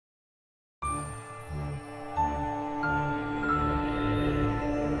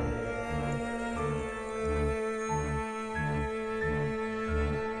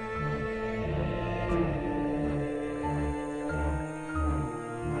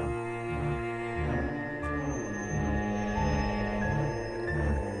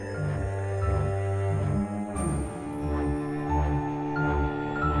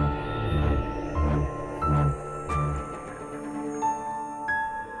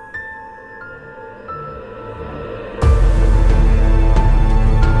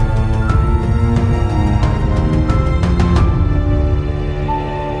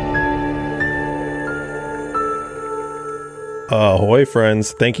Ahoy,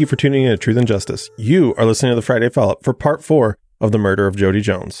 friends. Thank you for tuning in to Truth and Justice. You are listening to the Friday Follow-Up for Part 4 of the murder of Jody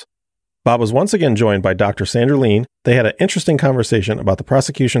Jones. Bob was once again joined by Dr. Sandra Lean. They had an interesting conversation about the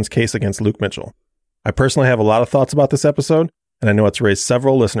prosecution's case against Luke Mitchell. I personally have a lot of thoughts about this episode, and I know it's raised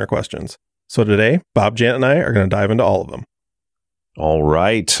several listener questions. So today, Bob, Janet, and I are going to dive into all of them. All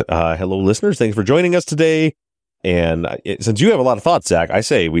right. Hello, listeners. Thanks for joining us today. And since you have a lot of thoughts, Zach, I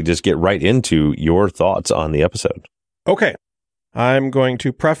say we just get right into your thoughts on the episode. Okay. I'm going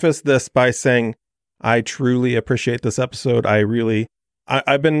to preface this by saying I truly appreciate this episode.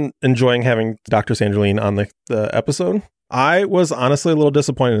 I've been enjoying having Dr. Sandra Lean on the episode. I was honestly a little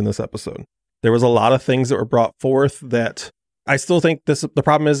disappointed in this episode. There was a lot of things that were brought forth that I still think the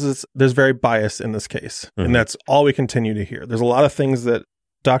problem is there's very bias in this case. Mm-hmm. And that's all we continue to hear. There's a lot of things that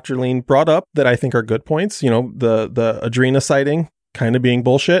Dr. Lean brought up that I think are good points. You know, the Adrena sighting kind of being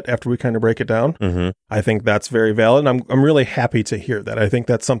bullshit after we kind of break it down. Mm-hmm. I think that's very valid. And I'm really happy to hear that. I think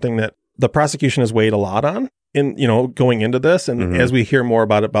that's something that the prosecution has weighed a lot on in, going into this. And as we hear more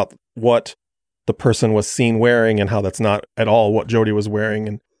about what the person was seen wearing and how that's not at all what Jody was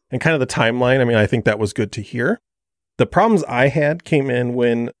wearing and kind of the timeline. I mean, I think that was good to hear. The problems I had came in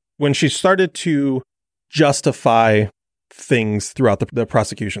when she started to justify things throughout the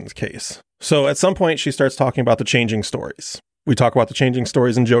prosecution's case. So at some point she starts talking about the changing stories. We talk about the changing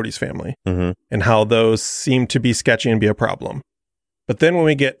stories in Jody's family and how those seem to be sketchy and be a problem. But then when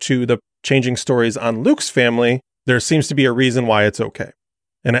we get to the changing stories on Luke's family, there seems to be a reason why it's okay.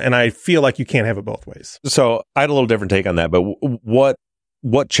 And I feel like you can't have it both ways. So I had a little different take on that, but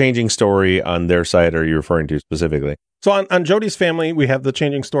what changing story on their side are you referring to specifically? So on Jody's family, we have the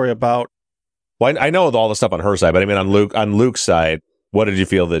changing story about... Well, I know all the stuff on her side, but I mean on Luke's side, what did you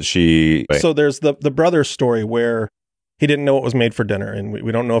feel that she... So there's the brother's story where he didn't know what was made for dinner, and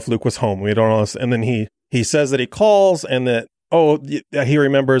we don't know if Luke was home. We don't know. And then he says that he calls and that, he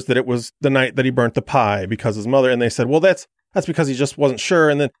remembers that it was the night that he burnt the pie because his mother, and they said, well, that's because he just wasn't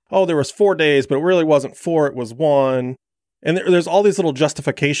sure. And then, there was 4 days, but it really wasn't 4, it was 1. And there's all these little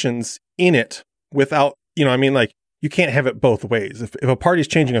justifications in it without, you can't have it both ways. If a party's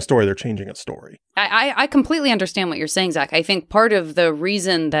changing a story, they're changing a story. I completely understand what you're saying, Zach. I think part of the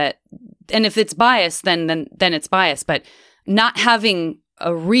reason that, and if it's biased, then it's biased, but not having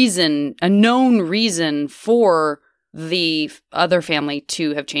a known reason for the other family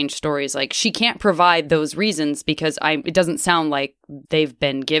to have changed stories, like she can't provide those reasons because it doesn't sound like they've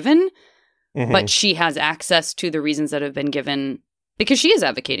been given, but she has access to the reasons that have been given because she is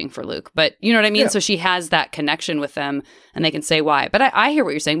advocating for Luke. But you know what I mean? Yeah. So she has that connection with them and they can say why. But I hear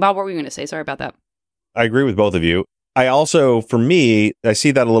what you're saying. Bob, what were you going to say? Sorry about that. I agree with both of you. I also, for me, I see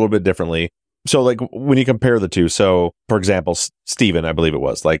that a little bit differently. So like when you compare the two, so for example, Stephen, I believe it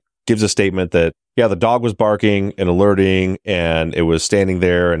was, gives a statement that, the dog was barking and alerting and it was standing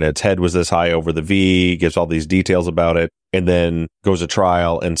there and its head was this high over the V, gives all these details about it, and then goes to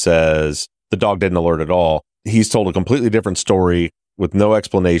trial and says the dog didn't alert at all. He's told a completely different story with no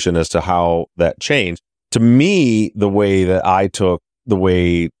explanation as to how that changed. To me, the way that I took the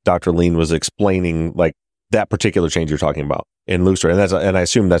way Dr. Lean was explaining that particular change you're talking about in Luke's story, and I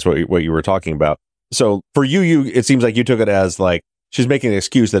assume that's what you were talking about. So for you, it seems like you took it as she's making an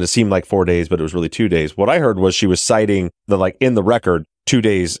excuse that it seemed like 4 days, but it was really 2 days. What I heard was she was citing in the record, 2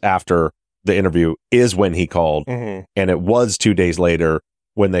 days after the interview is when he called, and it was 2 days later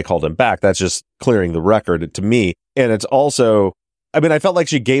when they called him back. That's just clearing the record to me. And it's also, I felt like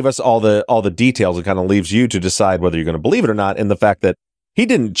she gave us all the details and kind of leaves you to decide whether you're going to believe it or not. And the fact that he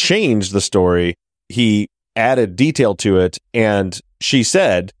didn't change the story, he added detail to it. And she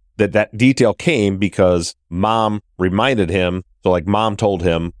said that detail came because mom reminded him. So mom told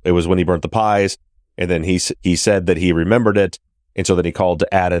him it was when he burnt the pies. And then he said that he remembered it. And so then he called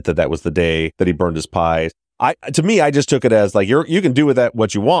to add it that was the day that he burned his pies. To me, I just took it as you can do with that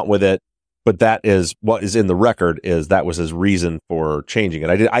what you want with it. But that is what is in the record that was his reason for changing it.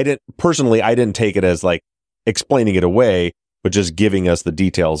 I didn't take it as explaining it away, but just giving us the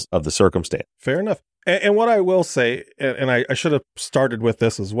details of the circumstance. Fair enough. And what I will say, and I should have started with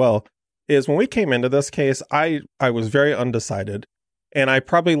this as well, is when we came into this case, I was very undecided, and I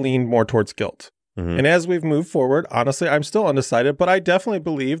probably leaned more towards guilt. And as we've moved forward, honestly, I'm still undecided, but I definitely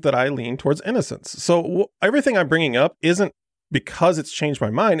believe that I lean towards innocence. So everything I'm bringing up isn't because it's changed my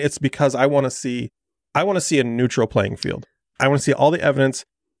mind. It's because I want to see a neutral playing field. I want to see all the evidence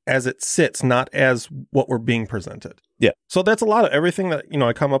as it sits, not as what we're being presented. Yeah. So that's a lot of everything that,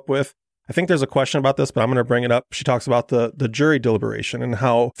 I come up with. I think there's a question about this, but I'm going to bring it up. She talks about the jury deliberation and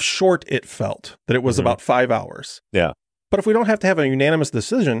how short it felt, that it was about 5 hours. Yeah. But if we don't have to have a unanimous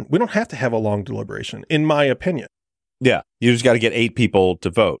decision, we don't have to have a long deliberation, in my opinion. Yeah. You just got to get 8 people to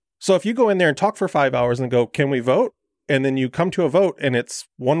vote. So if you go in there and talk for 5 hours and go, can we vote? And then you come to a vote and it's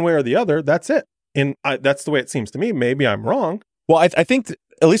one way or the other, that's it. And that's the way it seems to me. Maybe I'm wrong. Well, I think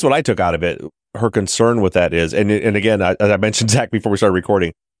at least what I took out of it, her concern with that is, and again, as I mentioned, Zach, before we started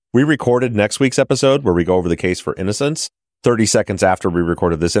recording, we recorded next week's episode where we go over the case for innocence 30 seconds after we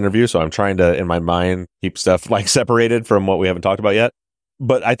recorded this interview. So I'm trying to, in my mind, keep stuff like separated from what we haven't talked about yet.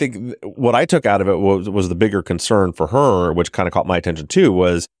 But I think what I took out of it was the bigger concern for her, which kind of caught my attention too,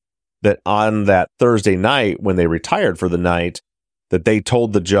 was that on that Thursday night when they retired for the night, that they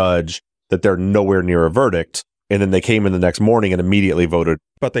told the judge that they're nowhere near a verdict. And then they came in the next morning and immediately voted.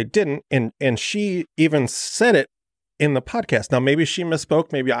 But they didn't. And she even said it in the podcast. Now, maybe she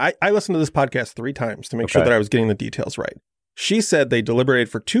misspoke. Maybe I listened to this podcast 3 times to make sure that I was getting the details right. She said they deliberated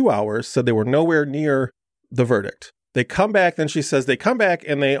for 2 hours, said they were nowhere near the verdict. They come back, then she says they come back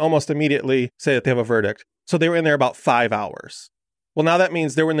and they almost immediately say that they have a verdict. So they were in there about 5 hours. Well, now that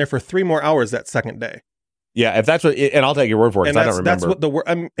means they were in there for 3 more hours that second day. Yeah, if that's what, and I'll take your word for it, because I don't remember. That's what the word,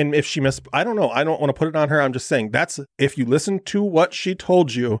 and if she I don't know. I don't want to put it on her. I'm just saying that's, if you listen to what she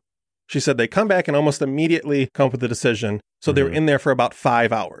told you, she said they come back and almost immediately come up with the decision. So they were in there for about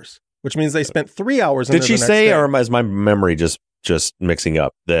 5 hours, which means they spent 3 hours. Did she say, or is my memory just mixing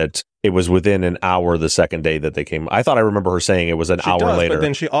up, that it was within an hour the second day that they came? I thought I remember her saying it was an hour later. But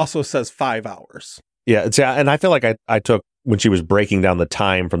then she also says 5 hours. Yeah, and I feel like I took, when she was breaking down the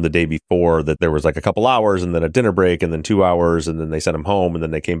time from the day before, that there was like a couple hours and then a dinner break and then 2 hours and then they sent him home and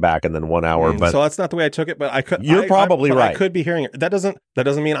then they came back and then 1 hour. But so that's not the way I took it, but I could. You're probably right. I could be hearing it. That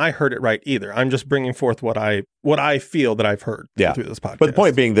doesn't mean I heard it right either. I'm just bringing forth what I feel that I've heard through this podcast. But the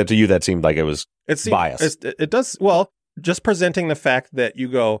point being that to you, that seemed like it was biased. It does. Well, just presenting the fact that you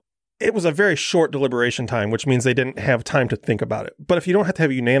go, it was a very short deliberation time, which means they didn't have time to think about it. But if you don't have to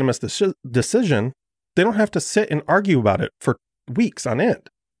have a unanimous decision, they don't have to sit and argue about it for weeks on end.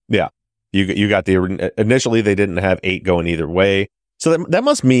 Yeah. You got initially they didn't have 8 going either way. So that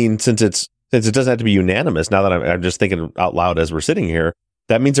must mean, since it doesn't have to be unanimous, now that I'm just thinking out loud as we're sitting here,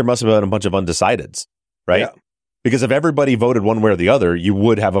 that means there must have been a bunch of undecideds, right? Yeah. Because if everybody voted one way or the other, you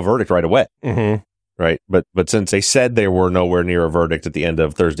would have a verdict right away. Mm-hmm. Right. But since they said they were nowhere near a verdict at the end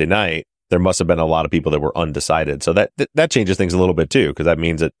of Thursday night, there must have been a lot of people that were undecided. So that changes things a little bit too, because that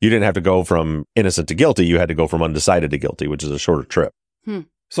means that you didn't have to go from innocent to guilty. You had to go from undecided to guilty, which is a shorter trip.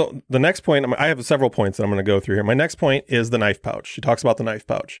 So the next point, I have several points that I'm going to go through here. My next point is the knife pouch. She talks about the knife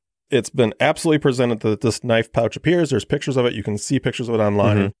pouch. It's been absolutely presented that this knife pouch appears. There's pictures of it. You can see pictures of it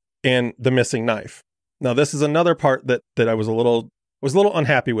online, and the missing knife. Now, this is another part that I was a little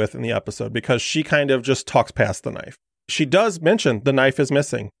unhappy with in the episode, because she kind of just talks past the knife. She does mention the knife is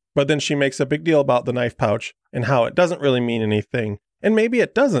missing, but then she makes a big deal about the knife pouch and how it doesn't really mean anything. And maybe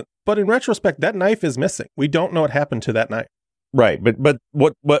it doesn't, but in retrospect, that knife is missing. We don't know what happened to that knife. Right. But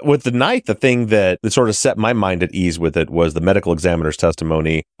what with the knife, the thing that sort of set my mind at ease with it was the medical examiner's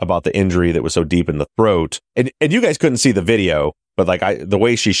testimony about the injury that was so deep in the throat. And you guys couldn't see the video, but the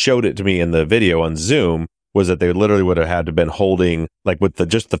way she showed it to me in the video on Zoom was that they literally would have had to have been holding, like, with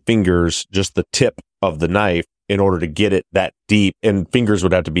just the fingers, just the tip of the knife, in order to get it that deep, and fingers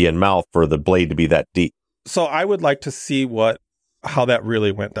would have to be in mouth for the blade to be that deep. So I would like to see how that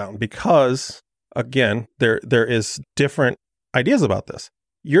really went down, because again, there is different ideas about this.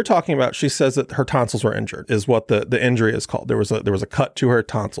 You're talking about, she says that her tonsils were injured, is what the injury is called. There was a cut to her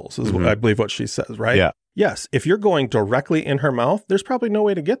tonsils, is what I believe what she says, right? Yeah. Yes. If you're going directly in her mouth, there's probably no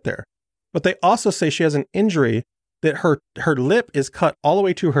way to get there. But they also say she has an injury that her lip is cut all the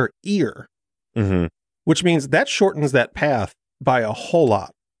way to her ear. Which means that shortens that path by a whole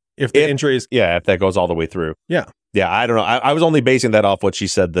lot. If the injury is... Yeah, if that goes all the way through. Yeah. Yeah, I don't know. I was only basing that off what she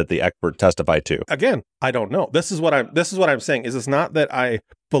said that the expert testified to. Again, I don't know. This is what I'm saying, is it's not that I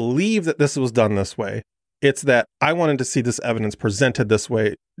believe that this was done this way. It's that I wanted to see this evidence presented this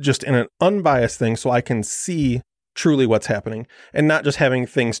way, just in an unbiased thing, so I can see truly what's happening and not just having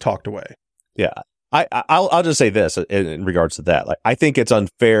things talked away. Yeah. I'll just say this in regards to that. Like, I think it's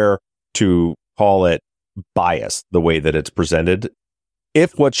unfair to call it bias the way that it's presented.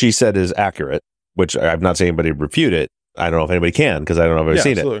 If what she said is accurate, which I've not seen anybody refute it, I don't know if anybody can, because I don't know if I've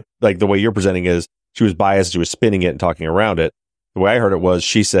seen it. Like, the way you're presenting is she was biased, she was spinning it and talking around it. The way I heard it was,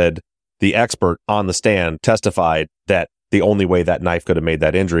 she said the expert on the stand testified that the only way that knife could have made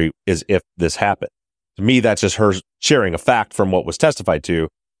that injury is if this happened. To me, that's just her sharing a fact from what was testified to.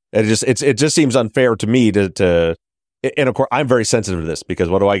 It just seems unfair to me to and of course I'm very sensitive to this, because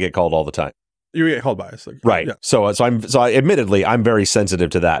what do I get called all the time? You get called bias, right? Yeah. So admittedly, I'm very sensitive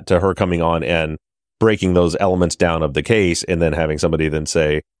to that, to her coming on and breaking those elements down of the case, and then having somebody then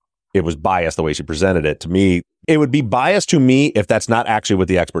say, it was biased the way she presented it. To me, it would be biased to me if that's not actually what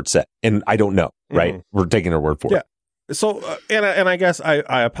the expert said. And I don't know, right? We're taking her word for it. So, and I guess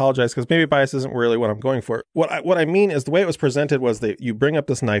I apologize because maybe bias isn't really what I'm going for. What I mean is the way it was presented was that you bring up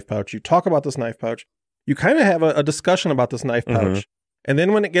this knife pouch, you talk about this knife pouch, you kind of have a discussion about this knife pouch. And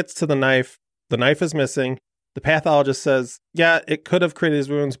then when it gets to the knife is missing. The pathologist says, yeah, it could have created these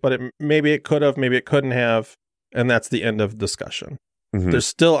wounds, but maybe it could have, maybe it couldn't have. And that's the end of discussion. There's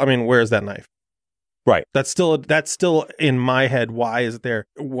still, I mean, where's that knife? Right. That's still in my head. Why is it there?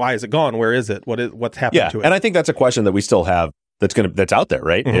 Why is it gone? Where is it? What's happened to it? And I think that's a question that we still have that's out there,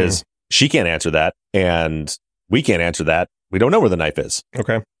 right? Is she can't answer that and we can't answer that. We don't know where the knife is.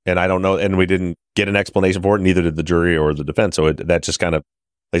 Okay. And I don't know. And we didn't get an explanation for it. Neither did the jury or the defense. So that just kind of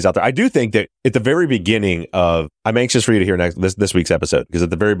lays out there. I do think that at the very beginning I'm anxious for you to hear this week's episode, because at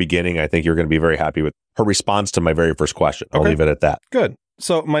the very beginning, I think you're going to be very happy with her response to my very first question. I'll leave it at that. Good.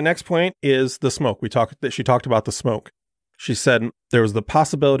 So my next point is the smoke. She talked about the smoke. She said there was the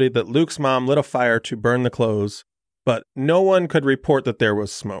possibility that Luke's mom lit a fire to burn the clothes, but no one could report that there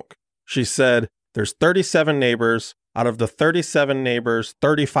was smoke. She said there's 37 neighbors. Out of the 37 neighbors,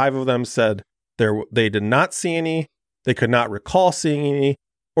 35 of them said they did not see any, they could not recall seeing any,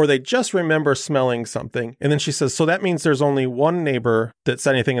 or they just remember smelling something. And then she says, so that means there's only one neighbor that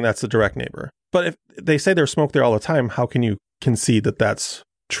said anything, and that's the direct neighbor. But if they say there's smoke there all the time, how can you concede that that's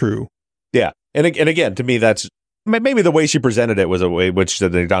true? Yeah. And again, to me, that's maybe the way she presented it was a way which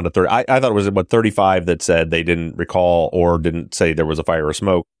said they down to 30. I thought it was about 35 that said they didn't recall or didn't say there was a fire or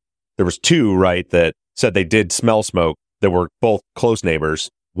smoke. There was 2, right, that said they did smell smoke that were both close neighbors.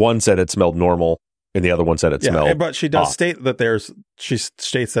 One said it smelled normal, and the other one said it smelled. But she does off. State that she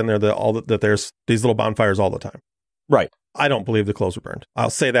states in there that there's these little bonfires all the time. Right. I don't believe the clothes were burned. I'll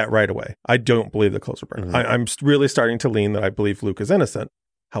say that right away. I don't believe the clothes were burned. I'm really starting to lean that I believe Luke is innocent.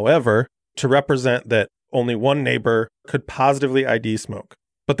 However, to represent that only one neighbor could positively ID smoke,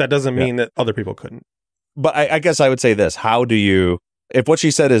 but that doesn't mean that other people couldn't. But I guess I would say this. How do you, if what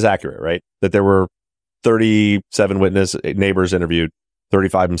she said is accurate, right, that there were 37 neighbors interviewed,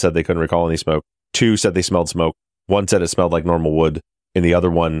 35 of them said they couldn't recall any smoke, 2 said they smelled smoke, 1 said it smelled like normal wood, and the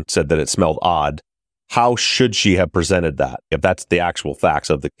other one said that it smelled odd. How should she have presented that if that's the actual facts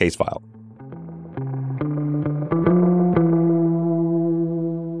of the case file?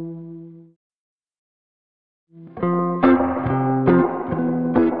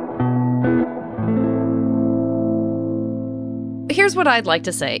 Here's what I'd like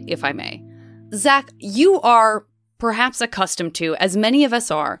to say, if I may. Zach, you are perhaps accustomed to, as many of us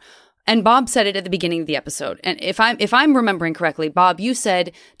are, and Bob said it at the beginning of the episode. And if I'm remembering correctly, Bob, you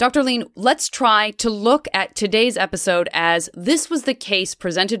said, Dr. Lean, let's try to look at today's episode as this was the case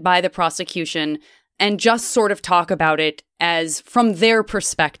presented by the prosecution and just sort of talk about it as from their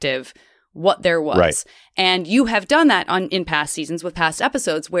perspective, what there was. Right. And you have done that in past seasons with past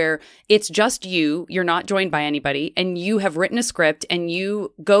episodes where it's just you're not joined by anybody, and you have written a script and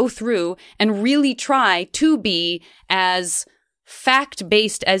you go through and really try to be as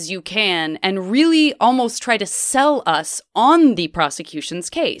fact-based as you can and really almost try to sell us on the prosecution's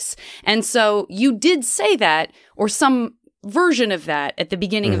case. And so you did say that, or some version of that at the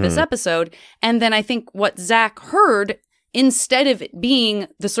beginning of this episode. And then I think what Zach heard, instead of it being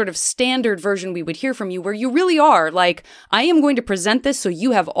the sort of standard version we would hear from you, where you really are like, I am going to present this so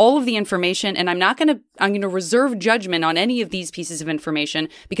you have all of the information, and I'm going to reserve judgment on any of these pieces of information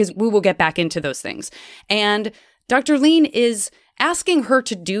because we will get back into those things. And Dr. Lean is asking her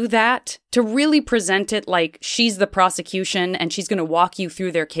to do that, to really present it like she's the prosecution and she's going to walk you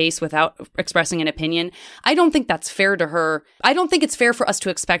through their case without expressing an opinion. I don't think that's fair to her. I don't think it's fair for us to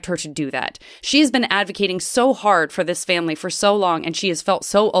expect her to do that. She has been advocating so hard for this family for so long, and she has felt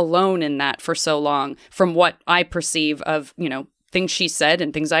so alone in that for so long, from what I perceive of, things she said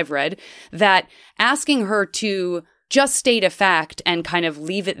and things I've read, that asking her to just state a fact and kind of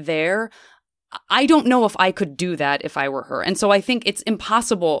leave it there, I don't know if I could do that if I were her. And so I think it's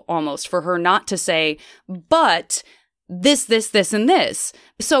impossible almost for her not to say, but this, and this.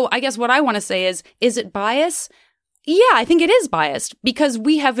 So I guess what I want to say is it bias? Yeah, I think it is biased because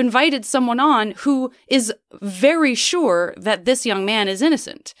we have invited someone on who is very sure that this young man is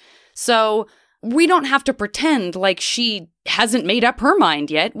innocent. So we don't have to pretend like she hasn't made up her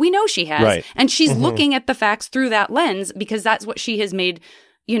mind yet. We know she has. Right. And she's looking at the facts through that lens because that's what she has made.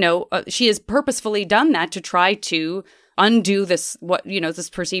 She has purposefully done that to try to undo this this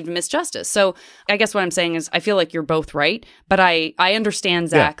perceived misjustice. So I guess what I'm saying is I feel like you're both right, but I understand,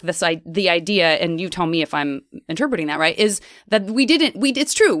 Zach, the idea, and you tell me if I'm interpreting that right, is that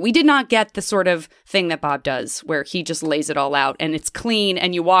it's true, we did not get the sort of thing that Bob does where he just lays it all out and it's clean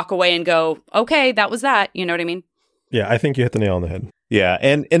and you walk away and go, okay, that was that. You know what I mean? Yeah, I think you hit the nail on the head. Yeah,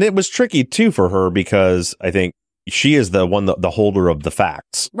 and it was tricky too for her because I think she is the one, the holder of the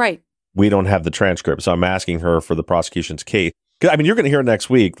facts. Right. We don't have the transcript, so I'm asking her for the prosecution's case. I mean, you're going to hear next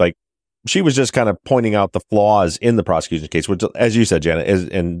week, like, she was just kind of pointing out the flaws in the prosecution's case, which, as you said,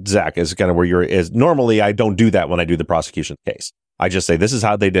 Janet, and Zach, is kind of where normally I don't do that when I do the prosecution's case. I just say, this is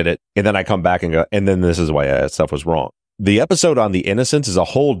how they did it, and then I come back and go, and then this is why that stuff was wrong. The episode on the innocence is a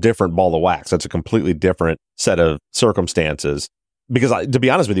whole different ball of wax. That's a completely different set of circumstances. Because to be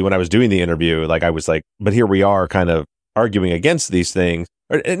honest with you, when I was doing the interview, like, I was like, but here we are kind of arguing against these things.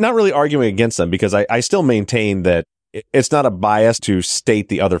 Or not really arguing against them, because I still maintain that it's not a bias to state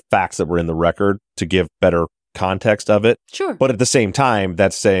the other facts that were in the record to give better context of it. Sure. But at the same time,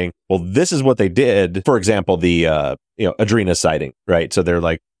 that's saying, well, this is what they did. For example, the Adrena sighting, right? So they're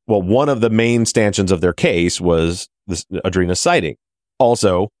like, well, one of the main stanchions of their case was this Adrena sighting.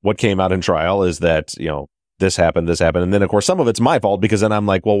 Also, what came out in trial is that, this happened. And then, of course, some of it's my fault, because then I'm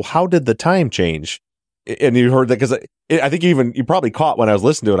like, well, how did the time change? And you heard that, because I think you probably caught when I was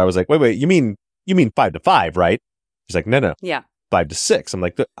listening to it. I was like, wait, you mean 5 to 5, right? He's like, no. Yeah. 5 to 6. I'm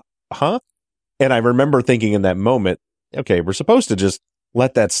like, huh? And I remember thinking in that moment, okay, we're supposed to just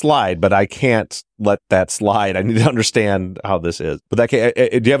let that slide, but I can't let that slide. I need to understand how this is. But do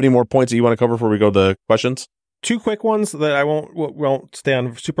you have any more points that you want to cover before we go to the questions? 2 quick ones that I won't stay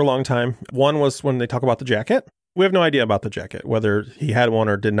on for super long time. One was when they talk about the jacket. We have no idea about the jacket, whether he had one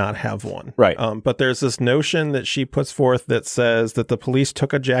or did not have one. Right. But there's this notion that she puts forth that says that the police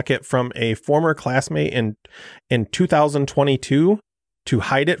took a jacket from a former classmate in 2022 to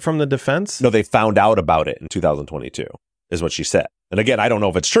hide it from the defense. No, they found out about it in 2022, is what she said. And again, I don't know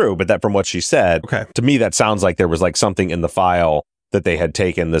if it's true, but that from what she said, okay, to me, that sounds like there was like something in the file that they had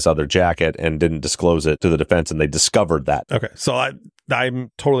taken this other jacket and didn't disclose it to the defense, and they discovered that. Okay, so I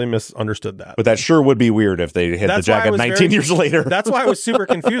totally misunderstood that. But that sure would be weird if they hid the jacket 19 years later. That's why I was super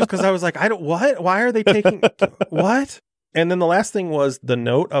confused, because I was like, what? Why are they taking what? And then the last thing was the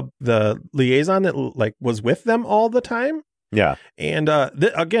note of the liaison that like was with them all the time. Yeah. And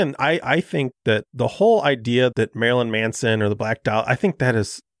again, I think that the whole idea that Marilyn Manson or the Black Dahlia, I think that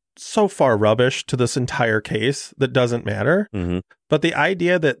is so far rubbish to this entire case that doesn't matter. Mm-hmm. But the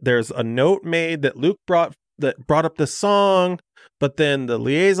idea that there's a note made that Luke brought up this song, but then the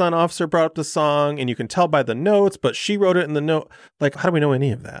liaison officer brought up the song, and you can tell by the notes, but she wrote it in the note. Like, how do we know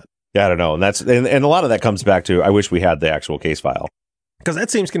any of that? Yeah, I don't know. And a lot of that comes back to, I wish we had the actual case file. Because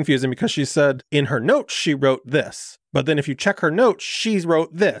that seems confusing, because she said in her notes she wrote this, but then if you check her notes, she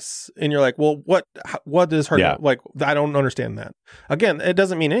wrote this, and you're like, well, what is her note? Like, I don't understand that. Again, it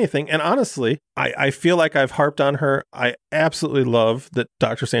doesn't mean anything. And honestly, I feel like I've harped on her. I absolutely love that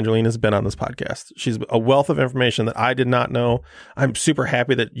Dr. Sangeline has been on this podcast. She's a wealth of information that I did not know. I'm super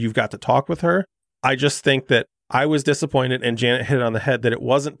happy that you've got to talk with her. I just think that I was disappointed, and Janet hit it on the head, that it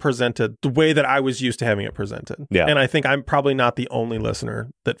wasn't presented the way that I was used to having it presented. Yeah. And I think I'm probably not the only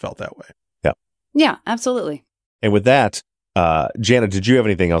listener that felt that way. Yeah. Yeah, absolutely. And with that, Janet, did you have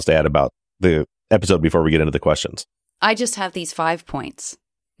anything else to add about the episode before we get into the questions? I just have these 5 points.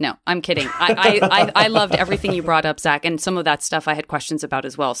 No, I'm kidding. I loved everything you brought up, Zach, and some of that stuff I had questions about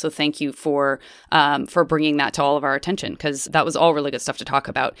as well. So thank you for bringing that to all of our attention, because that was all really good stuff to talk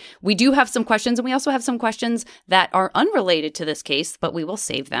about. We do have some questions, and we also have some questions that are unrelated to this case, but we will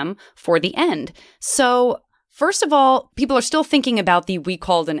save them for the end. So first of all, people are still thinking about the "we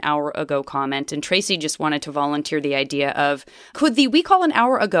called an hour ago" comment, and Tracy just wanted to volunteer the idea of, could the "we call an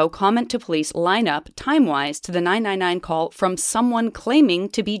hour ago" comment to police line up time-wise to the 999 call from someone claiming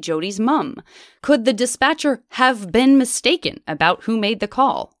to be Jody's mom? Could the dispatcher have been mistaken about who made the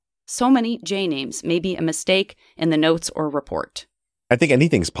call? So many J names, maybe a mistake in the notes or report. I think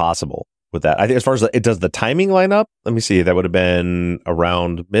anything's possible with that. I think as far as it does the timing line up, let me see, that would have been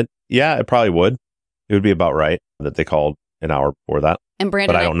around mid. Yeah, it probably would. It would be about right that they called an hour before that. And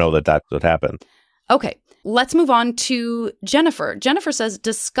Brandon, but I don't know that that's what happened. Okay, let's move on to Jennifer. Jennifer says,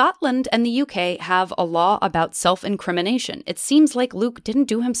 does Scotland and the UK have a law about self-incrimination? It seems like Luke didn't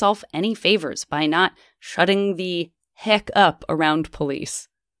do himself any favors by not shutting the heck up around police.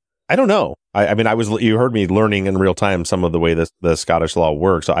 I don't know. I mean, you heard me learning in real time some of the way the Scottish law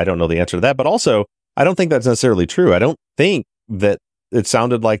works, so I don't know the answer to that. But also, I don't think that's necessarily true. I don't think that it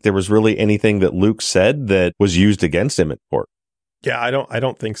sounded like there was really anything that Luke said that was used against him in court. Yeah, I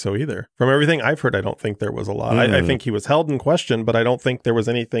don't think so either. From everything I've heard, I don't think there was a lot. I think he was held in question, but I don't think there was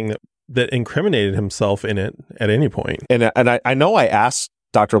anything that incriminated himself in it at any point. And I know I asked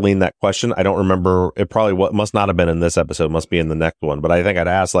Dr. Lean that question. I don't remember. It probably must not have been in this episode, must be in the next one. But I think I'd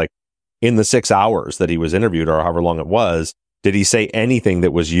asked, like, in the 6 hours that he was interviewed, or however long it was, did he say anything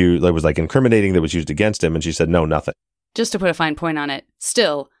that was used, that was like incriminating, that was used against him? And she said, no, nothing. Just to put a fine point on it,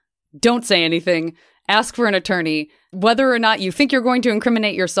 still, don't say anything. Ask for an attorney, whether or not you think you're going to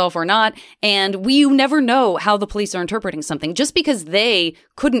incriminate yourself or not. And you never know how the police are interpreting something. Just because they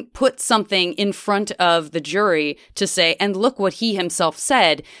couldn't put something in front of the jury to say, and look what he himself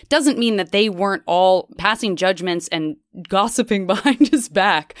said, doesn't mean that they weren't all passing judgments and gossiping behind his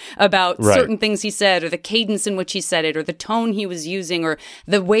back about certain things he said, or the cadence in which he said it, or the tone he was using, or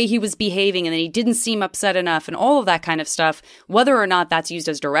the way he was behaving, and then he didn't seem upset enough, and all of that kind of stuff. Whether or not that's used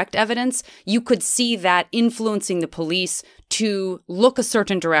as direct evidence, you could see that influencing the police to look a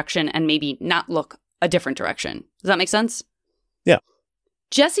certain direction and maybe not look a different direction. Does that make sense? Yeah.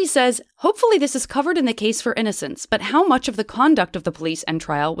 Jesse says, hopefully this is covered in the case for innocence, but how much of the conduct of the police and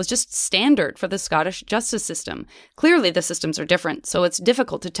trial was just standard for the Scottish justice system? Clearly the systems are different, so it's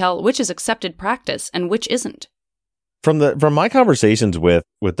difficult to tell which is accepted practice and which isn't. From my conversations with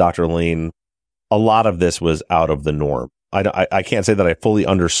Dr. Lean, a lot of this was out of the norm. I can't say that I fully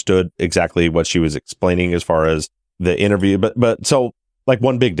understood exactly what she was explaining as far as the interview, but so, like,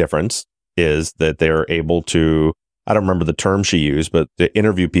 one big difference is that they're able to, I don't remember the term she used, but to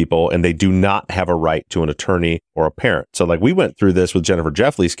interview people, and they do not have a right to an attorney or a parent. So, like, we went through this with Jennifer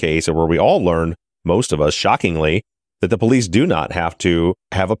Jeffley's case, where we all learned, most of us, shockingly, that the police do not have to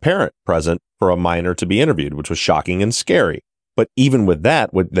have a parent present for a minor to be interviewed, which was shocking and scary. But even with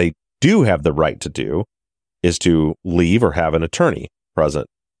that, what they do have the right to do is to leave or have an attorney present.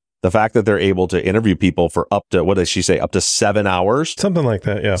 The fact that they're able to interview people for up to, what does she say, up to 7 hours? Something like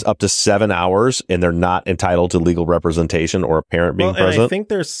that, yeah. It's up to 7 hours, and they're not entitled to legal representation or a parent being present. And I think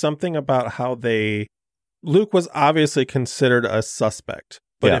there's something about how Luke was obviously considered a suspect.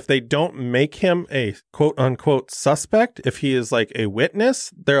 But if they don't make him a quote-unquote suspect, if he is like a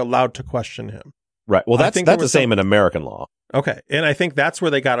witness, they're allowed to question him. Right. Well, that's the same in American law. Okay. And I think that's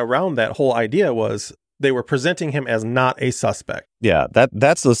where they got around that whole idea, was they were presenting him as not a suspect. Yeah,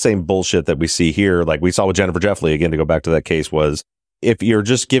 that's the same bullshit that we see here. Like we saw with Jennifer Jeffley, again, to go back to that case, was if you're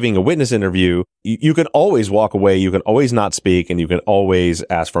just giving a witness interview, you can always walk away, you can always not speak, and you can always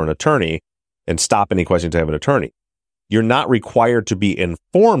ask for an attorney and stop any question to have an attorney. You're not required to be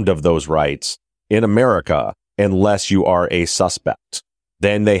informed of those rights in America unless you are a suspect.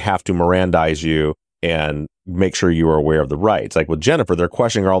 Then they have to Mirandize you and make sure you are aware of the rights. Like with Jennifer, they're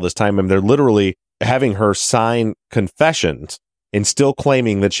questioning her all this time, and they're literally having her sign confessions and still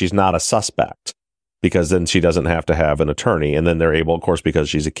claiming that she's not a suspect, because then she doesn't have to have an attorney. And then they're able, of course, because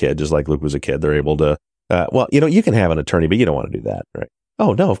she's a kid, just like Luke was a kid, they're able to, well, you can have an attorney, but you don't want to do that, right?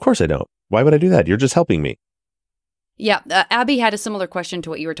 Oh, no, of course I don't. Why would I do that? You're just helping me. Yeah, Abby had a similar question to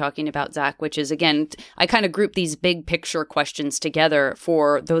what you were talking about, Zach, which is, again, I kind of group these big picture questions together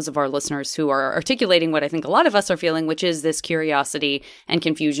for those of our listeners who are articulating what I think a lot of us are feeling, which is this curiosity and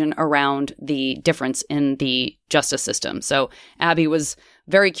confusion around the difference in the justice system. So Abby was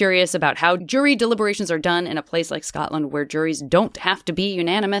very curious about how jury deliberations are done in a place like Scotland, where juries don't have to be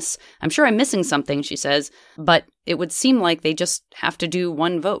unanimous. I'm sure I'm missing something, she says, but it would seem like they just have to do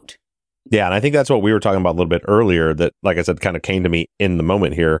one vote. Yeah, and I think that's what we were talking about a little bit earlier, that, like I said, kind of came to me in the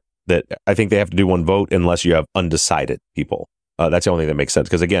moment here, that I think they have to do one vote unless you have undecided people. That's the only thing that makes sense.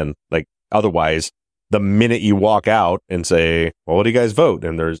 Because again, like otherwise, the minute you walk out and say, well, what do you guys vote?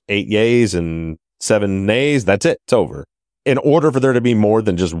 And there's 8 yays and 7 nays, that's it. It's over. In order for there to be more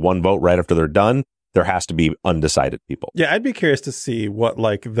than just one vote right after they're done, there has to be undecided people. Yeah, I'd be curious to see what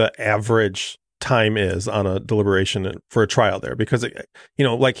like the average time is on a deliberation for a trial there, because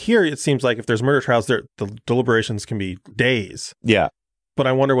like here it seems like if there's murder trials there, the deliberations can be days. Yeah, but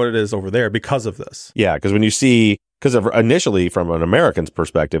I wonder what it is over there because of this. Yeah, because when you see, because initially from an American's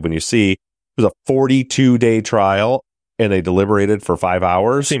perspective, when you see it was a 42-day trial and they deliberated for 5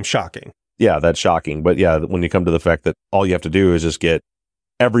 hours, seems shocking. Yeah, that's shocking. But yeah, when you come to the fact that all you have to do is just get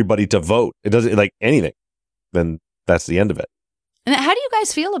everybody to vote, it doesn't like anything, then that's the end of it. And how do you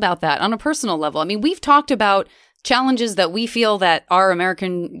guys feel about that on a personal level? I mean, we've talked about challenges that we feel that our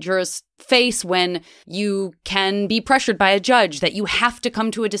American jurists face when you can be pressured by a judge, that you have to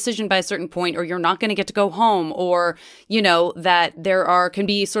come to a decision by a certain point or you're not going to get to go home, or, that there can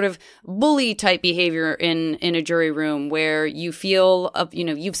be sort of bully type behavior in a jury room where you feel,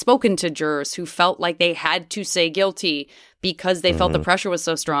 you've spoken to jurors who felt like they had to say guilty because they felt the pressure was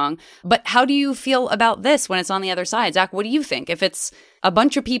so strong. But how do you feel about this when it's on the other side? Zach, what do you think? If it's a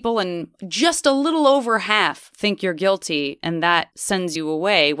bunch of people and just a little over half think you're guilty and that sends you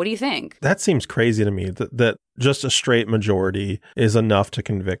away, what do you think? That seems crazy to me, that just a straight majority is enough to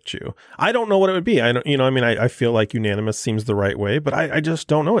convict you. I don't know what it would be. I feel like unanimous seems the right way, but I just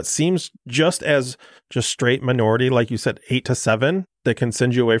don't know. It seems just straight minority, like you said, 8 to 7 that can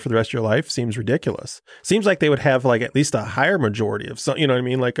send you away for the rest of your life seems ridiculous. Seems like they would have like at least a higher majority of some,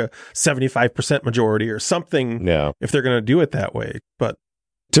 like a 75% majority or something. Yeah. If they're going to do it that way. But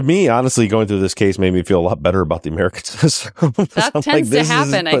to me, honestly, going through this case made me feel a lot better about the American system. That tends to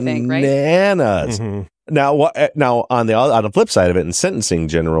happen, I think, right? Bananas. mhm. Now on the flip side of it, in sentencing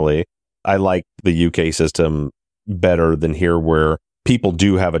generally, I like the UK system better than here, where people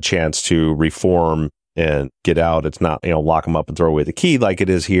do have a chance to reform and get out. It's not, lock them up and throw away the key like it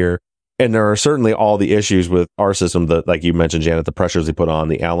is here. And there are certainly all the issues with our system that, like you mentioned, Janet, the pressures they put on,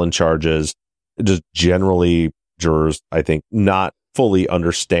 the Allen charges, just generally jurors, I think, not fully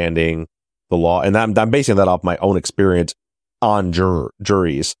understanding the law. And I'm basing that off my own experience on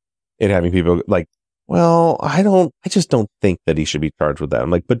juries and having people like, well, I just don't think that he should be charged with that. I'm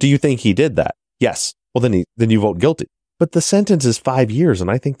like, but do you think he did that? Yes. Well, then you vote guilty. But the sentence is 5 years,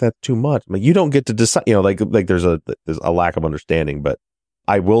 and I think that's too much. Like, you don't get to decide, like there's a lack of understanding. But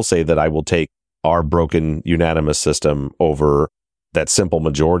I will say that I will take our broken unanimous system over that simple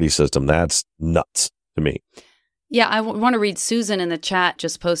majority system. That's nuts to me. Yeah, I want to read Susan in the chat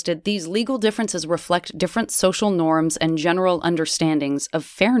just posted, these legal differences reflect different social norms and general understandings of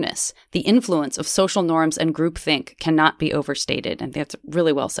fairness. The influence of social norms and groupthink cannot be overstated. And that's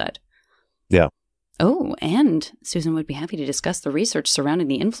really well said. Yeah. Oh, and Susan would be happy to discuss the research surrounding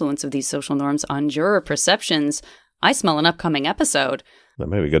the influence of these social norms on juror perceptions. I smell an upcoming episode. That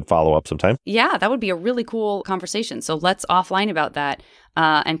may be a good follow-up sometime. Yeah, that would be a really cool conversation. So let's offline about that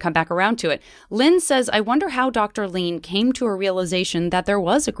and come back around to it. Lynn says, I wonder how Dr. Lean came to a realization that there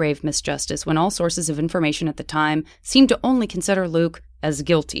was a grave misjustice when all sources of information at the time seemed to only consider Luke as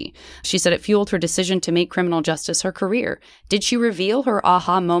guilty. She said it fueled her decision to make criminal justice her career. Did she reveal her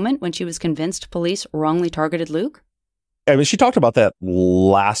aha moment when she was convinced police wrongly targeted Luke? I mean, she talked about that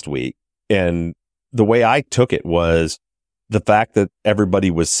last week, and the way I took it was the fact that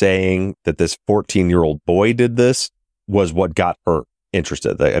everybody was saying that this 14-year-old boy did this was what got her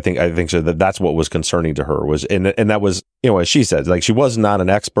interested. I think so that's what was concerning to her was, and that was, as she said, like, she was not an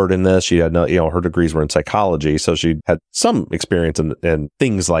expert in this. She had no, her degrees were in psychology. So she had some experience in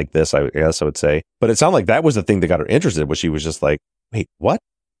things like this, I guess I would say. But it sounded like that was the thing that got her interested, was she was just like, wait, what?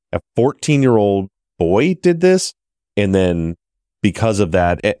 A 14-year-old boy did this? And then because of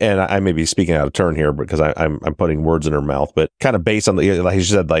that, and I may be speaking out of turn here because I'm putting words in her mouth, but kind of based on like she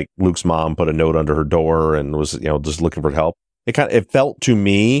said, like Luke's mom put a note under her door and was, just looking for help. It felt to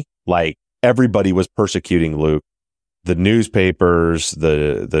me like everybody was persecuting Luke. The newspapers,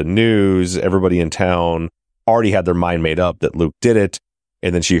 the news, everybody in town already had their mind made up that Luke did it.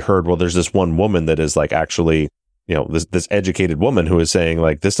 And then she heard, well, there's this one woman that is like actually, this educated woman who is saying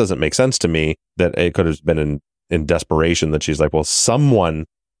like, this doesn't make sense to me, that it could have been in desperation that she's like, well, someone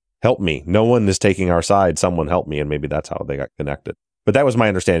help me. No one is taking our side. Someone help me. And maybe that's how they got connected. But that was my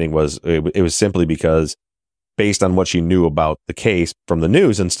understanding, was it was simply because based on what she knew about the case from the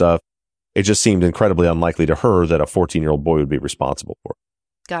news and stuff, it just seemed incredibly unlikely to her that a 14-year-old boy would be responsible for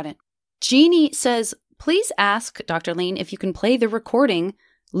it. Got it. Jeannie says, please ask Dr. Lean if you can play the recording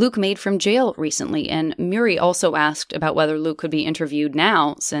Luke made from jail recently. And Muri also asked about whether Luke could be interviewed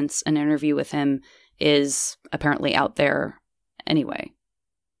now, since an interview with him is apparently out there anyway.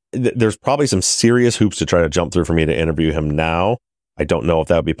 There's probably some serious hoops to try to jump through for me to interview him now. I don't know if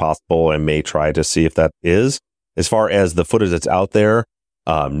that would be possible. I may try to see if that is. As far as the footage that's out there,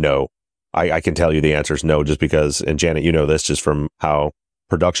 no. I can tell you the answer is no, just because, and Janet, you know this just from how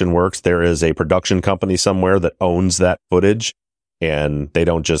production works, there is a production company somewhere that owns that footage, and they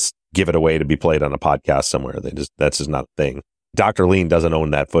don't just give it away to be played on a podcast somewhere. That's just not a thing. Dr. Lean doesn't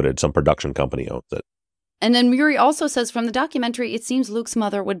own that footage. Some production company owns it. And then Muri also says, from the documentary, it seems Luke's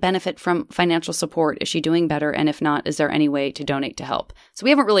mother would benefit from financial support. Is she doing better? And if not, is there any way to donate to help? So we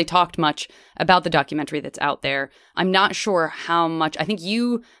haven't really talked much about the documentary that's out there. I'm not sure how much. I think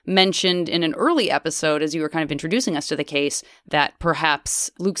you mentioned in an early episode, as you were kind of introducing us to the case, that perhaps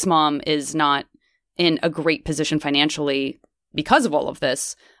Luke's mom is not in a great position financially because of all of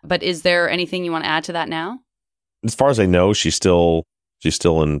this. But is there anything you want to add to that now? As far as I know, she's still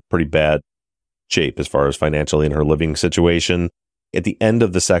in pretty bad shape as far as financially in her living situation. At the end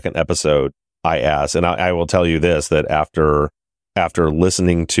of the second episode, I asked, and I will tell you this, that after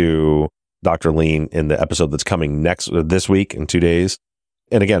listening to Dr. Lean in the episode that's coming this week in 2 days.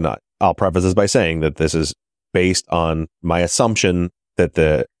 And again, I'll preface this by saying that this is based on my assumption that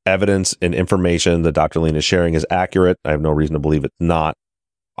the evidence and information that Dr. Lean is sharing is accurate. I have no reason to believe it's not.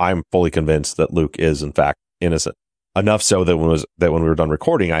 I'm fully convinced that Luke is in fact innocent. Enough so that when we were done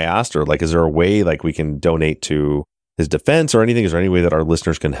recording, I asked her, like, is there a way like we can donate to his defense or anything? Is there any way that our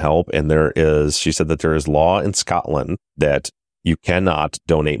listeners can help? And she said that there is law in Scotland that you cannot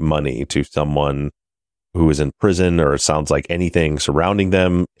donate money to someone who is in prison, or it sounds like anything surrounding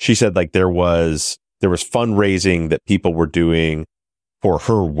them. She said like there was fundraising that people were doing for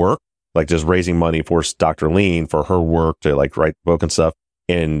her work, like just raising money for Dr. Lean for her work to like write the book and stuff.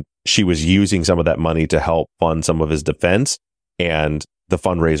 And she was using some of that money to help fund some of his defense. And the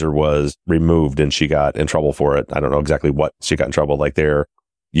fundraiser was removed and she got in trouble for it. I don't know exactly what she got in trouble. Like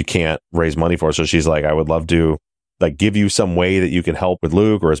you can't raise money for it. So she's like, I would love to like give you some way that you can help with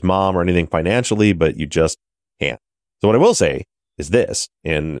Luke or his mom or anything financially, but you just can't. So what I will say is this,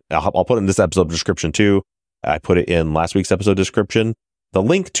 and I'll put it in this episode description too. I put it in last week's episode description, the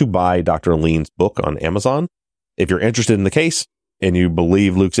link to buy Dr. Lean's book on Amazon. If you're interested in the case and you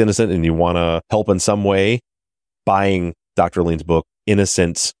believe Luke's innocent and you want to help in some way, buying Dr. Lean's book,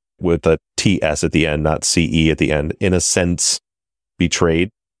 Innocence, with a TS at the end, not CE at the end, Innocence Betrayed,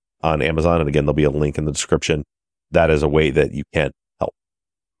 on Amazon. And again, there'll be a link in the description. That is a way that you can help.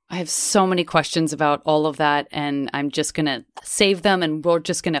 I have so many questions about all of that, and I'm just going to save them, and we're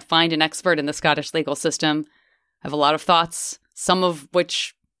just going to find an expert in the Scottish legal system. I have a lot of thoughts, some of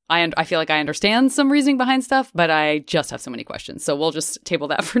which I feel like I understand some reasoning behind stuff, but I just have so many questions. So we'll just table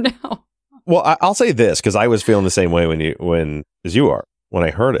that for now. Well, I'll say this, because I was feeling the same way as you are when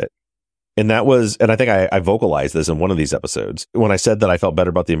I heard it. And that was, and I think I vocalized this in one of these episodes. When I said that I felt better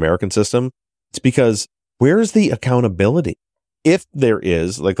about the American system, it's because where's the accountability? If there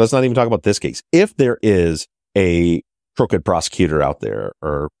is, like, let's not even talk about this case. If there is a crooked prosecutor out there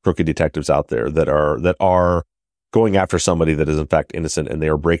or crooked detectives out there that are going after somebody that is in fact innocent, and they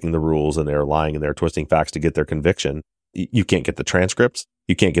are breaking the rules and they're lying and they're twisting facts to get their conviction, you can't get the transcripts.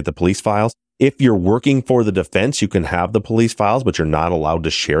 You can't get the police files. If you're working for the defense, you can have the police files, but you're not allowed to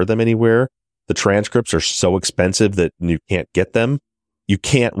share them anywhere. The transcripts are so expensive that you can't get them. You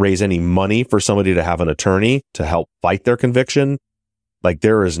can't raise any money for somebody to have an attorney to help fight their conviction. Like,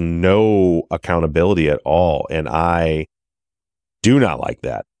 there is no accountability at all. And I do not like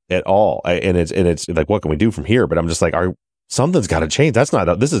that at all. And it's like, what can we do from here? But I'm just like, something's got to change. This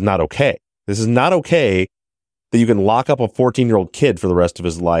is not okay. This is not okay that you can lock up a 14-year-old kid for the rest of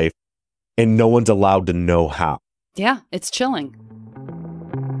his life and no one's allowed to know how. Yeah, it's chilling.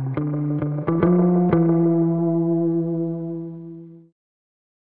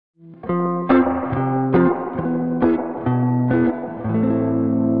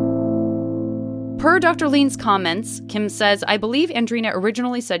 Per Dr. Lean's comments, Kim says, I believe Andrina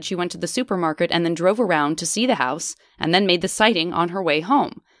originally said she went to the supermarket and then drove around to see the house and then made the sighting on her way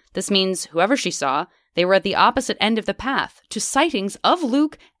home. This means whoever she saw, they were at the opposite end of the path to sightings of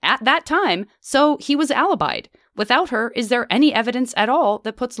Luke at that time, so he was alibied. Without her, is there any evidence at all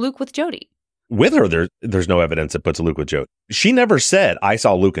that puts Luke with Jody? With her, there's no evidence that puts Luke with Jody. She never said, I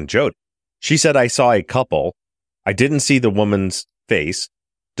saw Luke and Jody. She said, I saw a couple. I didn't see the woman's face.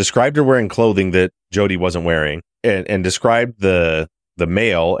 Described her wearing clothing that Jody wasn't wearing, and described the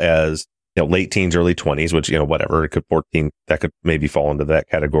male as, late teens, early 20s, which, whatever, it could 14, that could maybe fall into that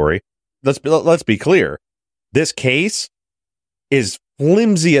category. Let's be clear. This case is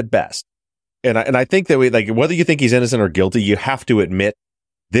flimsy at best. And I think that whether you think he's innocent or guilty, you have to admit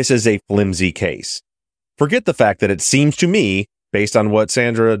this is a flimsy case. Forget the fact that it seems to me, based on what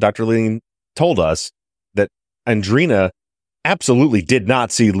Dr. Lean told us, that Andrina absolutely did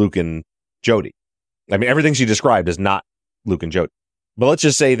not see Luke and Jody. I mean, everything she described is not Luke and Jody. But let's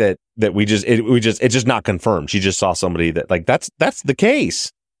just say that it's just not confirmed. She just saw somebody that's the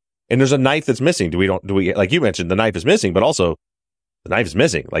case. And there's a knife that's missing. Do we, like you mentioned, the knife is missing, but also the knife is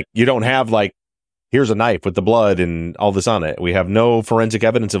missing. Like, you don't have here's a knife with the blood and all this on it. We have no forensic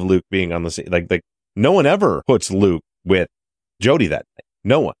evidence of Luke being on the scene. Like no one ever puts Luke with Jody that night.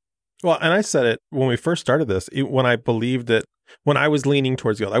 No one. Well, and I said it when we first started this, when I believed that, when I was leaning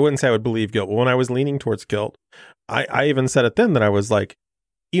towards guilt. I wouldn't say I would believe guilt, but when I was leaning towards guilt, I even said it then that I was like,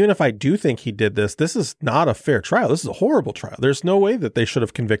 even if I do think he did this, this is not a fair trial. This is a horrible trial. There's no way that they should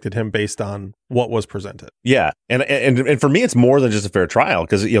have convicted him based on what was presented. Yeah. And for me, it's more than just a fair trial,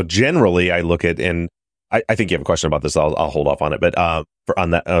 because, generally I look at, and I think you have a question about this. I'll hold off on it, but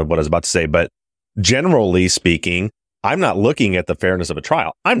on that, what I was about to say, but generally speaking, I'm not looking at the fairness of a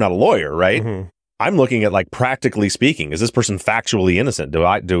trial. I'm not a lawyer, right? Mm-hmm. I'm looking at, like, practically speaking, is this person factually innocent?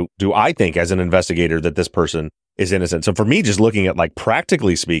 Do I think as an investigator that this person is innocent? So for me, just looking at, like,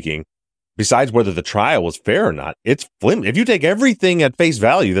 practically speaking, besides whether the trial was fair or not, it's flimsy. If you take everything at face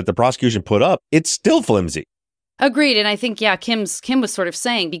value that the prosecution put up, it's still flimsy. Agreed. And I think, Kim was sort of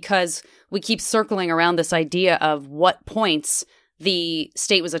saying, because we keep circling around this idea of what points the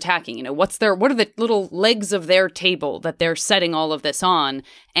state was attacking. You know, what are the little legs of their table that they're setting all of this on?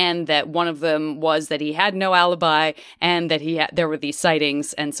 And that one of them was that he had no alibi and that there were these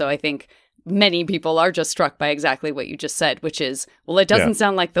sightings. And so I think many people are just struck by exactly what you just said, which is, well, it doesn't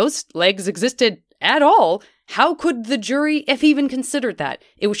sound like those legs existed at all. How could the jury have even considered that?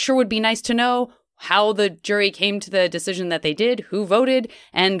 It sure would be nice to know how the jury came to the decision that they did, who voted,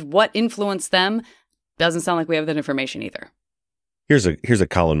 and what influenced them. Doesn't sound like we have that information either. Here's a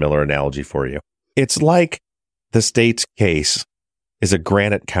Colin Miller analogy for you. It's like the state's case is a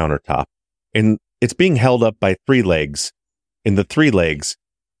granite countertop, and it's being held up by 3 legs, and the 3 legs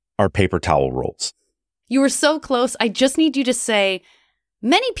are paper towel rolls. You were so close. I just need you to say,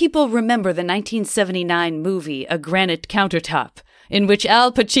 many people remember the 1979 movie, A Granite Countertop, in which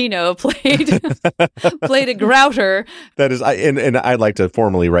Al Pacino played a grouter. That is, and I'd like to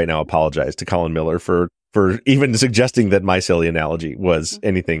formally right now apologize to Colin Miller for even suggesting that my silly analogy was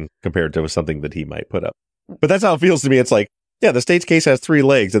anything compared to something that he might put up. But that's how it feels to me. It's like, yeah, the state's case has 3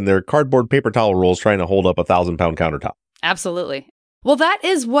 legs and they're cardboard paper towel rolls trying to hold up a 1,000-pound countertop. Absolutely. Well, that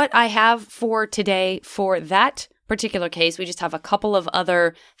is what I have for today for that particular case. We just have a couple of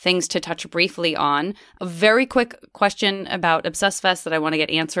other things to touch briefly on. A very quick question about Obsess Fest that I want to get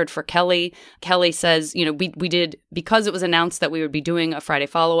answered for Kelly. Kelly says, you know, we did, because it was announced that we would be doing a Friday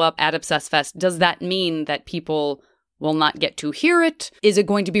follow-up at Obsess Fest, does that mean that people will not get to hear it? Is it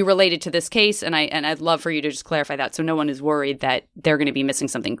going to be related to this case? And I'd love for you to just clarify that so no one is worried that they're going to be missing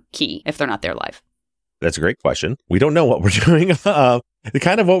something key if they're not there live. That's a great question. We don't know what we're doing. The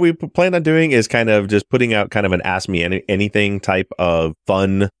kind of what we plan on doing is kind of just putting out kind of an Ask Me Anything type of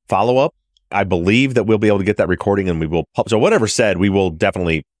fun follow-up. I believe that we'll be able to get that recording and we will. So whatever said, we will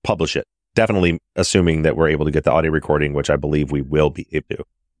definitely publish it. Definitely assuming that we're able to get the audio recording, which I believe we will be able to.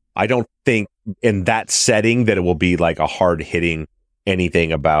 I don't think in that setting that it will be like a hard hitting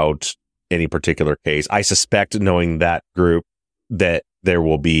anything about any particular case. I suspect, knowing that group, that there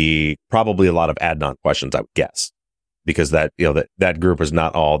will be probably a lot of Adnan questions, I would guess, because that group is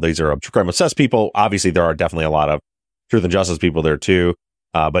not all. These are true crime obsessed people. Obviously, there are definitely a lot of truth and justice people there too.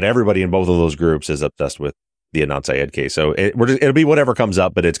 But everybody in both of those groups is obsessed with the Adnan Syed case. So it'll be whatever comes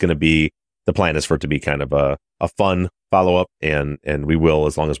up, but it's going to be, the plan is for it to be kind of a fun follow-up, and we will,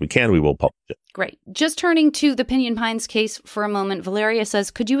 as long as we can, we will publish it. Great. Just turning to the Pinyon Pines case for a moment, Valeria says,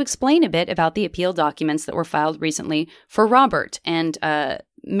 could you explain a bit about the appeal documents that were filed recently for Robert? And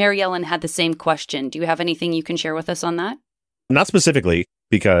Mary Ellen had the same question. Do you have anything you can share with us on that? Not specifically,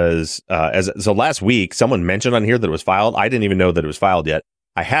 because so last week, someone mentioned on here that it was filed. I didn't even know that it was filed yet.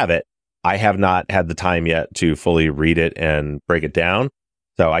 I have it. I have not had the time yet to fully read it and break it down.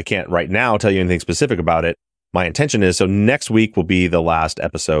 So I can't right now tell you anything specific about it. My intention is, so next week will be the last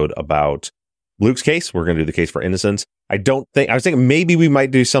episode about Luke's case. We're going to do the case for innocence. I was thinking maybe we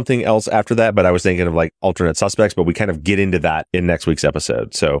might do something else after that, but I was thinking of like alternate suspects, but we kind of get into that in next week's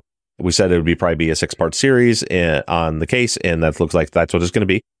episode. So we said it would probably be a 6-part series on the case, and that looks like that's what it's going to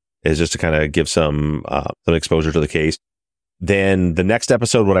be, is just to kind of give some exposure to the case. Then the next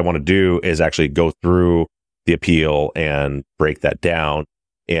episode, what I want to do is actually go through the appeal and break that down.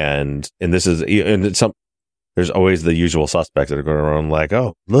 And this is, and there's always the usual suspects that are going around like,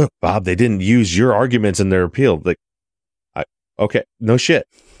 oh, look, Bob, they didn't use your arguments in their appeal. Like, okay, no shit.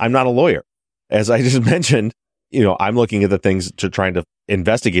 I'm not a lawyer. As I just mentioned, I'm looking at the things to trying to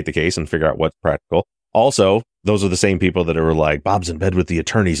investigate the case and figure out what's practical. Also, those are the same people that are like, Bob's in bed with the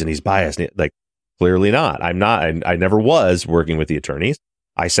attorneys and he's biased. Like, clearly not. I'm not. I never was working with the attorneys.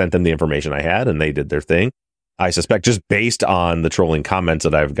 I sent them the information I had and they did their thing. I suspect, just based on the trolling comments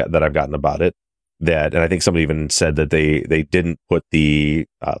that I've gotten about it, and I think somebody even said that they didn't put the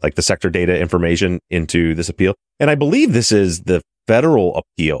the sector data information into this appeal. And I believe this is the federal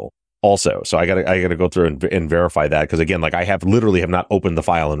appeal also. So I gotta go through and verify that, because again, like, I have not opened the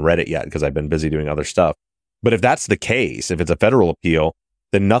file and read it yet because I've been busy doing other stuff. But if that's the case, if it's a federal appeal,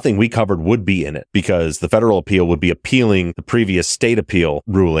 then nothing we covered would be in it, because the federal appeal would be appealing the previous state appeal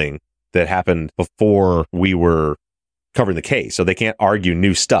ruling that happened before we were covering the case. So they can't argue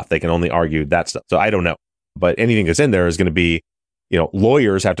new stuff. They can only argue that stuff. So I don't know. But anything that's in there is going to be,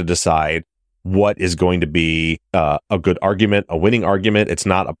 lawyers have to decide what is going to be a good argument, a winning argument. It's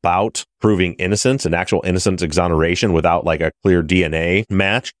not about proving innocence and actual innocence exoneration without like a clear DNA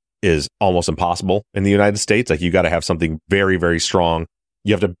match. is almost impossible in the United States. Like, you got to have something very, very strong.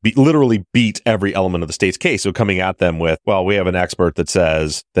 You have to literally beat every element of the state's case. So coming at them with, well, we have an expert that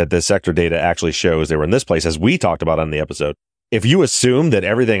says that this sector data actually shows they were in this place, as we talked about on the episode. If you assume that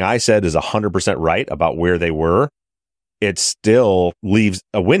everything I said is 100% right about where they were, it still leaves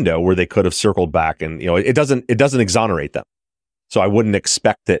a window where they could have circled back, and it doesn't exonerate them. So I wouldn't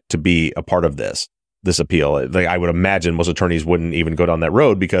expect it to be a part of this appeal. Like, I would imagine most attorneys wouldn't even go down that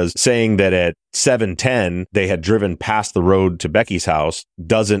road, because saying that at 7:10 they had driven past the road to Becky's house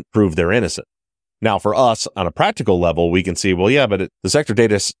doesn't prove they're innocent. Now, for us on a practical level, we can see, well, yeah, but the sector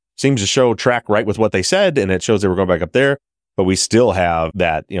data seems to track right with what they said, and it shows they were going back up there. But we still have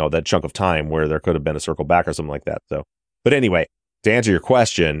that, that chunk of time where there could have been a circle back or something like that. So, but anyway, to answer your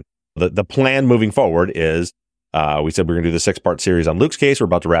question, the plan moving forward is, we said we're going to do the 6-part series on Luke's case. We're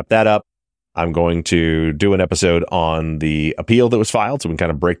about to wrap that up. I'm going to do an episode on the appeal that was filed, so we can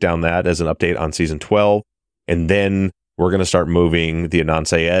kind of break down that as an update on season 12. And then we're going to start moving the Adnan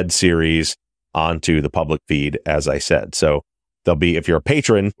Syed series onto the public feed, as I said. So there'll be, if you're a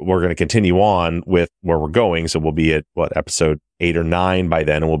patron, we're going to continue on with where we're going. So we'll be at episode 8 or 9 by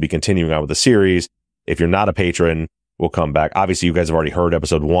then, and we'll be continuing on with the series. If you're not a patron, we'll come back. Obviously, you guys have already heard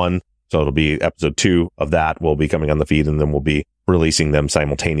episode 1. So it'll be episode 2 of that will be coming on the feed, and then we'll be releasing them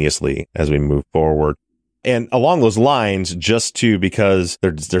simultaneously as we move forward. And along those lines, because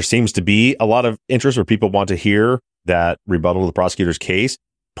there seems to be a lot of interest where people want to hear that rebuttal to the prosecutor's case,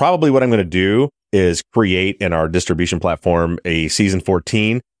 probably what I'm going to do is create in our distribution platform a season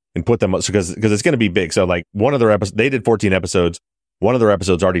 14 and put them up, because it's going to be big. So like, one of their episodes, they did 14 episodes. One of their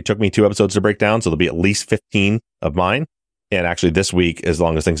episodes already took me 2 episodes to break down. So there'll be at least 15 of mine. And actually this week, as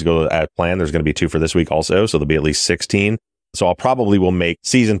long as things go as planned, there's going to be 2 for this week also. So there'll be at least 16. So I'll probably will make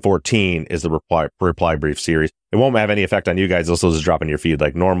season 14 is the reply brief series. It won't have any effect on you guys. It'll just drop into your feed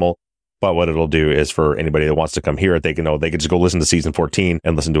like normal. But what it'll do is, for anybody that wants to come hear it, they can just go listen to season 14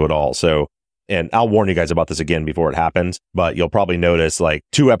 and listen to it all. So, and I'll warn you guys about this again before it happens, but you'll probably notice like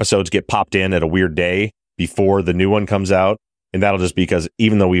 2 episodes get popped in at a weird day before the new one comes out. And that'll just be because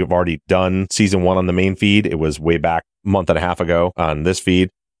even though we've already done season 1 on the main feed, it was way back a month and a half ago on this feed.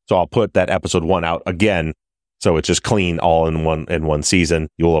 So I'll put that episode 1 out again. So it's just clean all in one season.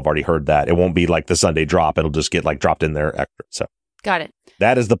 You'll have already heard that. It won't be like the Sunday drop. It'll just get like dropped in there extra. So got it.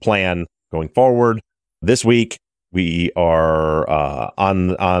 That is the plan going forward. This week, we are on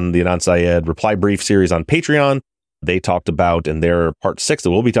the Adnan Syed reply brief series on Patreon. They talked about, in their part 6 that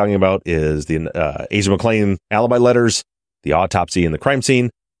we'll be talking about, is the Asia McClain alibi letters, the autopsy and the crime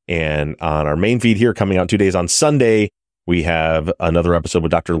scene. And on our main feed here, coming out 2 days on Sunday, we have another episode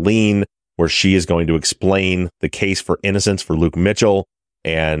with Dr. Lean, where she is going to explain the case for innocence for Luke Mitchell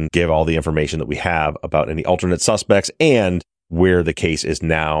and give all the information that we have about any alternate suspects and where the case is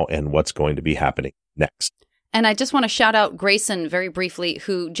now and what's going to be happening next. And I just want to shout out Grayson very briefly,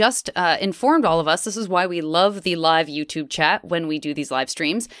 who just informed all of us, this is why we love the live YouTube chat when we do these live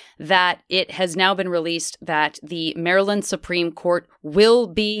streams, that it has now been released that the Maryland Supreme Court will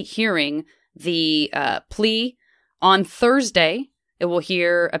be hearing the plea on Thursday. It will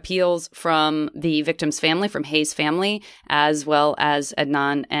hear appeals from the victim's family, from Hayes' family, as well as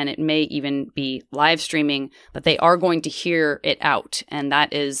Adnan, and it may even be live streaming, but they are going to hear it out. And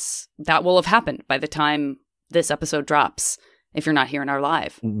that will have happened by the time this episode drops, if you're not hearing our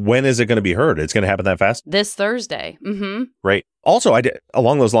live. When is it going to be heard? It's going to happen that fast? This Thursday. Mm-hmm. Right. Also, I did,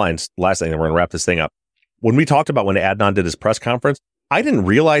 along those lines, last thing, and we're going to wrap this thing up. When we talked about when Adnan did his press conference, I didn't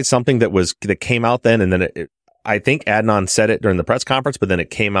realize something that came out then, and then I think Adnan said it during the press conference, but then it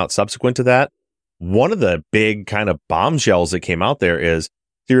came out subsequent to that. One of the big kind of bombshells that came out there is,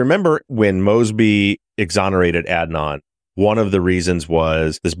 do you remember when Mosby exonerated Adnan? One of the reasons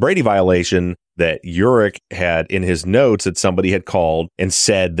was this Brady violation that Urich had in his notes that somebody had called and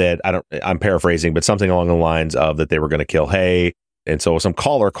said that, I'm paraphrasing, but something along the lines of that they were going to kill Hay. And so some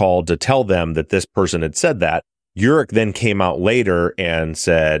caller called to tell them that this person had said that. Urich then came out later and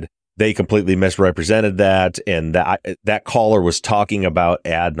said they completely misrepresented that, and that caller was talking about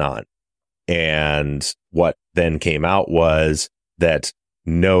Adnan. And what then came out was that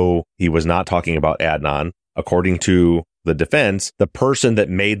no, he was not talking about Adnan. According to the defense, the person that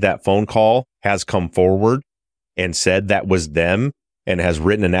made that phone call has come forward and said that was them and has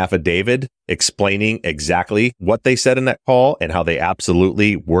written an affidavit explaining exactly what they said in that call and how they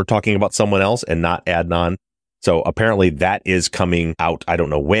absolutely were talking about someone else and not Adnan. So apparently that is coming out. I don't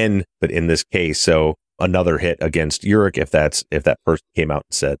know when, but in this case, so another hit against Urich if that person came out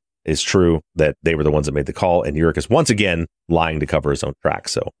and said is true that they were the ones that made the call, and Urich is once again lying to cover his own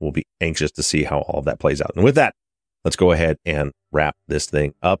tracks. So we'll be anxious to see how all of that plays out. And with that, let's go ahead and wrap this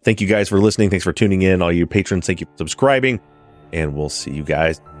thing up. Thank you guys for listening. Thanks for tuning in. All you patrons, thank you for subscribing. And we'll see you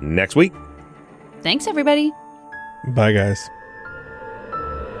guys next week. Thanks, everybody. Bye, guys.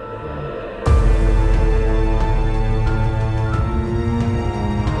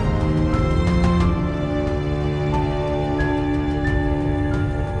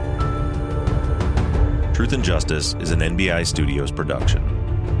 Truth and Justice is an NBI Studios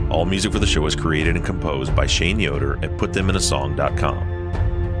production. All music for the show is created and composed by Shane Yoder at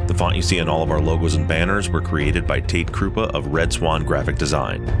PutThemInASong.com. The font you see on all of our logos and banners were created by Tate Krupa of Red Swan Graphic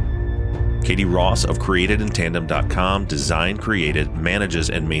Design. Katie Ross of CreatedInTandem.com designed, created, manages,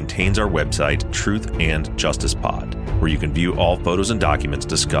 and maintains our website, Truth and Justice Pod, where you can view all photos and documents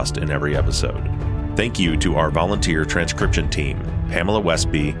discussed in every episode. Thank you to our volunteer transcription team, Pamela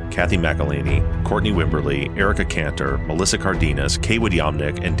Westby, Kathy McElhaney, Courtney Wimberly, Erica Cantor, Melissa Cardenas, Kaywood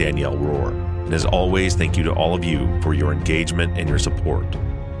Yomnick, and Danielle Rohr. And as always, thank you to all of you for your engagement and your support.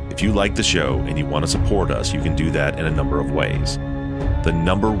 If you like the show and you want to support us, you can do that in a number of ways. The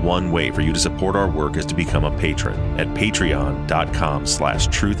number one way for you to support our work is to become a patron at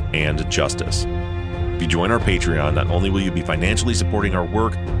patreon.com/truthandjustice. If you join our Patreon, not only will you be financially supporting our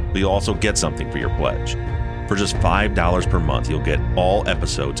work, but you'll also get something for your pledge. For just $5 per month, you'll get all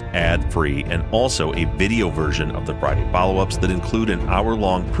episodes ad-free and also a video version of the Friday follow-ups that include an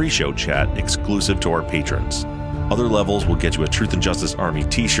hour-long pre-show chat exclusive to our patrons. Other levels will get you a Truth and Justice Army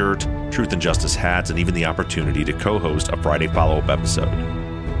t-shirt, Truth and Justice hats, and even the opportunity to co-host a Friday follow-up episode.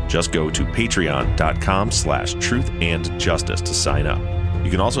 Just go to patreon.com/truthandjustice to sign up. You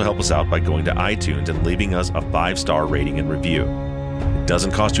can also help us out by going to iTunes and leaving us a 5-star rating and review. It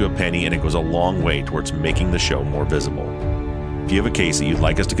doesn't cost you a penny, and it goes a long way towards making the show more visible. If you have a case that you'd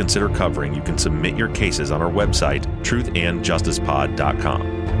like us to consider covering, you can submit your cases on our website,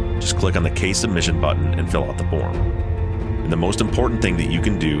 truthandjusticepod.com. Just click on the case submission button and fill out the form. And the most important thing that you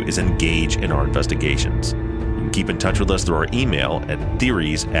can do is engage in our investigations. You can keep in touch with us through our email at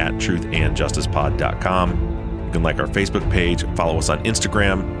theories@truthandjusticepod.com. You can like our Facebook page, follow us on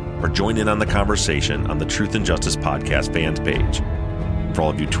Instagram, or join in on the conversation on the Truth and Justice Podcast fans page. For all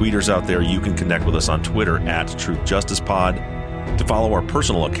of you tweeters out there, you can connect with us on Twitter @TruthJusticePod. To follow our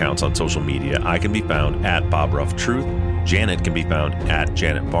personal accounts on social media, I can be found @BobRuffTruth, Janet can be found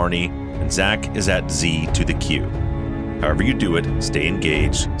 @JanetVarney, and Zach is @Z2TheQ. However you do it, stay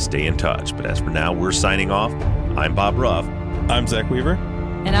engaged, stay in touch. But as for now, we're signing off. I'm Bob Ruff. I'm Zach Weaver.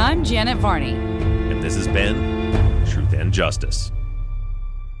 And I'm Janet Varney. And this has been Truth and Justice.